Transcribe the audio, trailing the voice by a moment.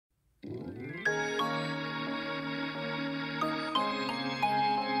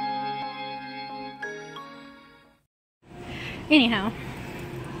Anyhow,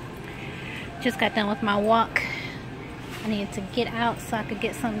 just got done with my walk. I needed to get out so I could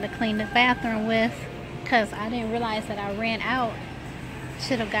get something to clean the bathroom with, because I didn't realize that I ran out.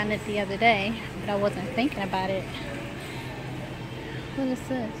 Should have gotten it the other day, but I wasn't thinking about it. What is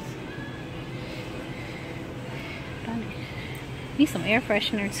this? I need some air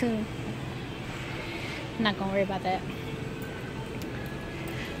freshener too. I'm not gonna worry about that.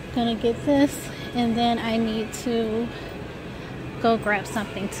 Gonna get this, and then I need to go grab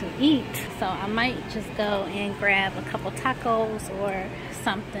something to eat. So I might just go and grab a couple tacos or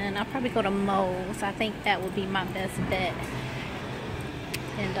something. I'll probably go to Moes. I think that would be my best bet.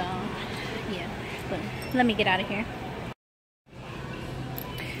 And yeah, but let me get out of here.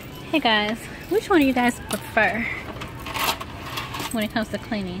 Hey guys, which one do you guys prefer when it comes to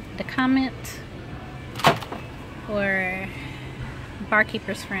cleaning? The comment or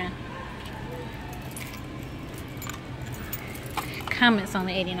barkeeper's friend? Comment's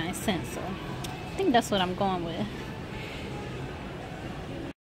only 89 cents, so I think that's what I'm going with.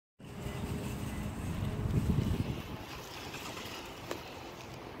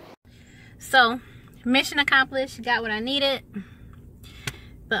 So, mission accomplished, got what I needed.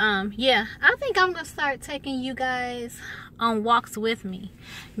 But yeah, I think I'm gonna start taking you guys on walks with me,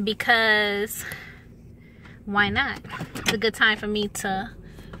 because why not? It's a good time for me to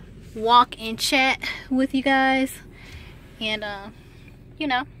walk and chat with you guys, and you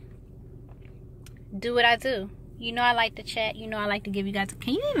know, do what I do. You know I like to chat. You know I like to give you guys.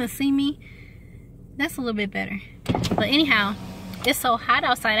 Can you even see me? That's a little bit better. But anyhow, it's so hot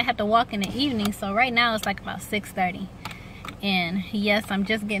outside. I have to walk in the evening. So right now it's like about 6:30. And yes, I'm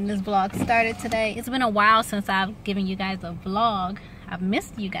just getting this vlog started today. It's been a while since I've given you guys a vlog. I've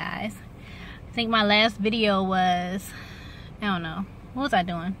missed you guys. I think my last video was, I don't know, what was I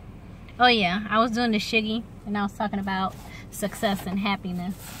doing? Oh yeah, I was doing the shiggy, and I was talking about success and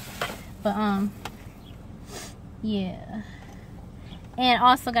happiness. But yeah. And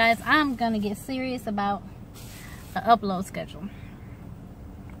also guys, I'm gonna get serious about the upload schedule,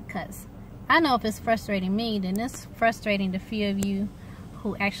 because I know if it's frustrating me, then it's frustrating the few of you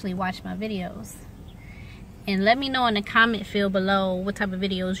who actually watch my videos. And let me know in the comment field below what type of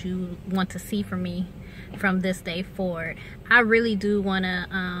videos you want to see from me from this day forward. I really do want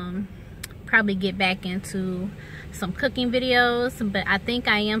to probably get back into some cooking videos, but I think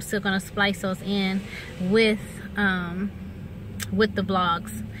I am still going to splice those in with the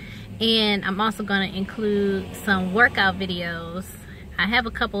vlogs. And I'm also going to include some workout videos. I have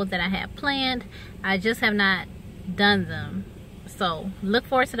a couple that I have planned. I just have not done them. So look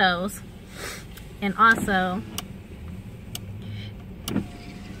forward to those. And also,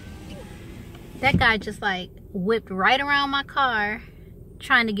 that guy just like whipped right around my car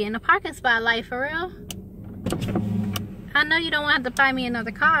trying to get in the parking spot. Like, for real? I know you don't want to have to buy me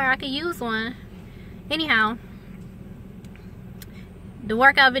another car. I could use one. Anyhow, the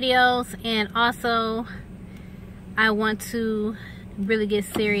workout videos, and also I want to really get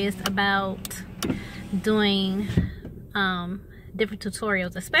serious about doing different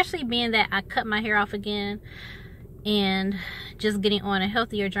tutorials, especially being that I cut my hair off again, and just getting on a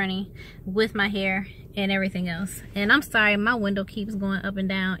healthier journey with my hair and everything else. And I'm sorry, my window keeps going up and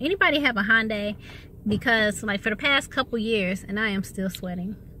down. Anybody have a Hyundai? Because like for the past couple years, and I am still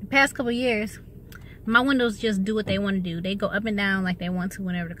sweating, the past couple years my windows just do what they want to do. They go up and down like they want to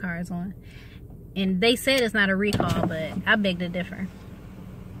whenever the car is on. And they said it's not a recall, but I beg to differ.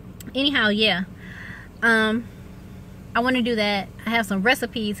 Anyhow, yeah. I want to do that. I have some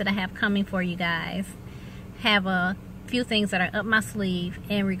recipes that I have coming for you guys. Have a few things that are up my sleeve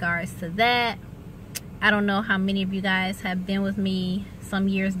in regards to that. I don't know how many of you guys have been with me some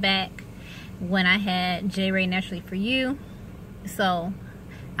years back when I had jraiw Naturally For You. So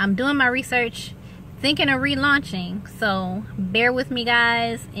I'm doing my research, thinking of relaunching, so bear with me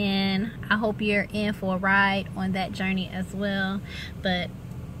guys, and I hope you're in for a ride on that journey as well. But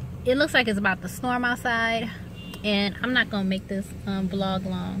it looks like it's about to storm outside, and I'm not gonna make this vlog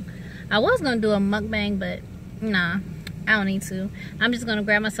long. I was gonna do a mukbang, but nah, I don't need to. I'm just gonna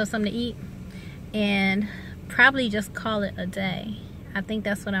grab myself something to eat and probably just call it a day. I think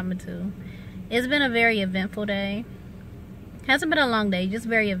that's what I'm gonna do. It's been a very eventful day. Hasn't been a long day, just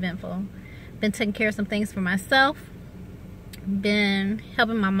very eventful. Been taking care of some things for myself. Been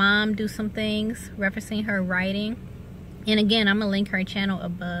helping my mom do some things, referencing her writing. And again, I'm gonna link her channel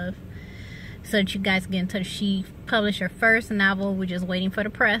above so that you guys get in touch. She published her first novel. We're just waiting for the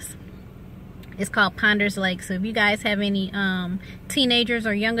press. It's called Ponder's Lake. So if you guys have any teenagers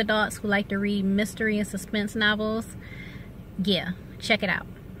or young adults who like to read mystery and suspense novels, yeah, check it out.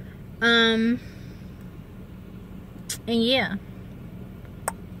 And yeah,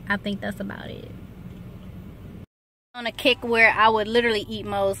 I think that's about it. On a kick where I would literally eat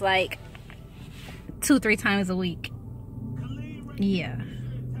Moes like 2-3 times a week. Yeah.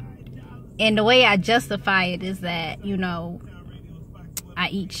 And the way I justify it is that, you know, I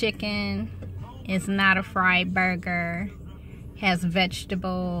eat chicken. It's not a fried burger. Has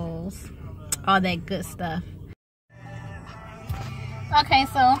vegetables. All that good stuff. Okay,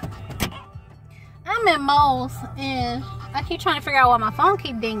 so I'm at Moes and I keep trying to figure out why my phone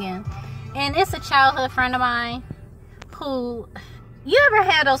keep dinging. And it's a childhood friend of mine who, you ever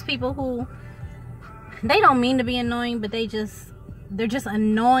had those people who, they don't mean to be annoying, but they're just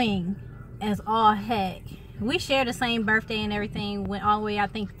annoying as all heck. We share the same birthday and everything, went all the way, I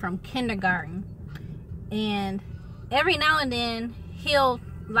think, from kindergarten. And every now and then he'll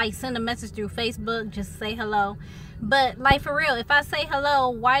like send a message through Facebook, just say hello. But like, for real, if I say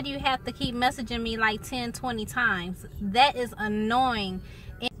hello, why do you have to keep messaging me like 10-20 times? That is annoying.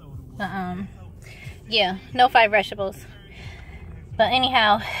 Yeah, no fried vegetables. But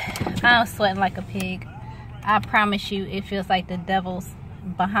anyhow, I'm sweating like a pig. I promise you, it feels like the devil's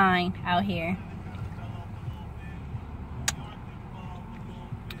behind out here.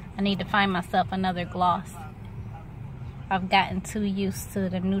 I need to find myself another gloss. I've gotten too used to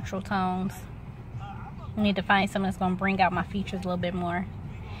the neutral tones. I need to find something that's going to bring out my features a little bit more.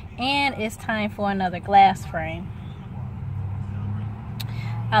 And it's time for another glass frame.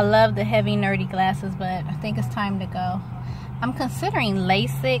 I love the heavy nerdy glasses, but I think it's time to go. I'm considering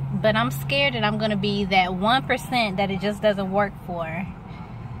LASIK, but I'm scared that I'm going to be that 1% that it just doesn't work for.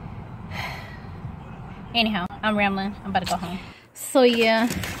 Anyhow, I'm rambling. I'm about to go home. So yeah,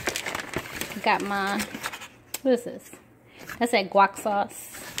 got my, what is this? That's that guac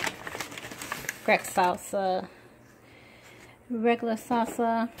sauce. Guac salsa. Regular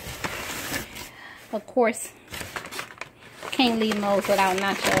salsa. Of course, can't leave Moes without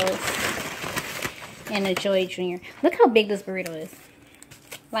nachos. And a Joy Jr. Look how big this burrito is.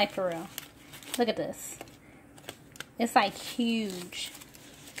 Like, for real. Look at this. It's like huge.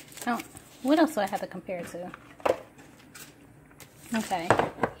 What else do I have to compare it to? Okay.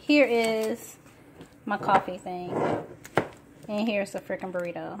 Here is my coffee thing. And here's the freaking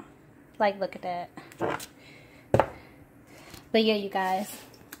burrito. Like, look at that. But yeah, you guys.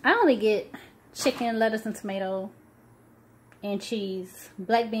 I only get chicken, lettuce, and tomato, and cheese,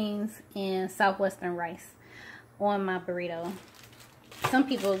 black beans, and southwestern rice on my burrito. Some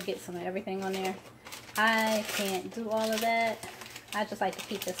people get some of everything on there. I can't do all of that. I just like to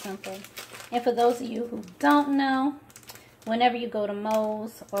keep it simple. And for those of you who don't know, whenever you go to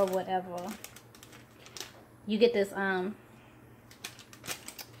Moes or whatever, you get this on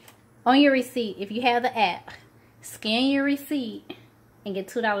your receipt. If you have the app, scan your receipt and get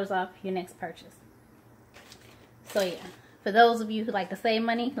 $2 off your next purchase. So yeah, for those of you who like to save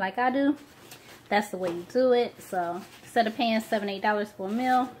money like I do, that's the way you do it. So instead of paying $7, $8 for a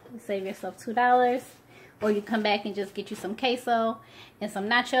meal, you save yourself $2. Or you come back and just get you some queso and some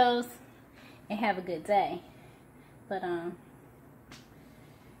nachos and have a good day. But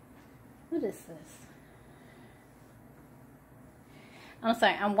what is this? I'm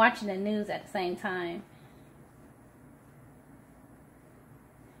sorry, I'm watching the news at the same time.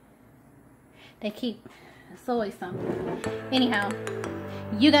 It's always something. Anyhow,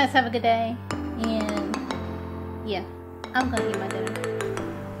 you guys have a good day. And yeah, I'm gonna eat my dinner.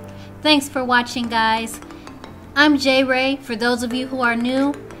 Thanks for watching, guys. I'm jraiw, for those of you who are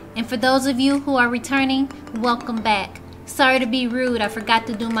new. And for those of you who are returning, welcome back. Sorry to be rude, I forgot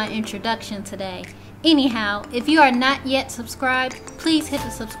to do my introduction today. Anyhow, if you are not yet subscribed, please hit the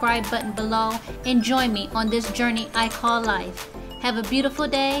subscribe button below and join me on this journey I call life. Have a beautiful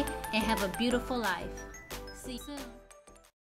day and have a beautiful life. See you soon.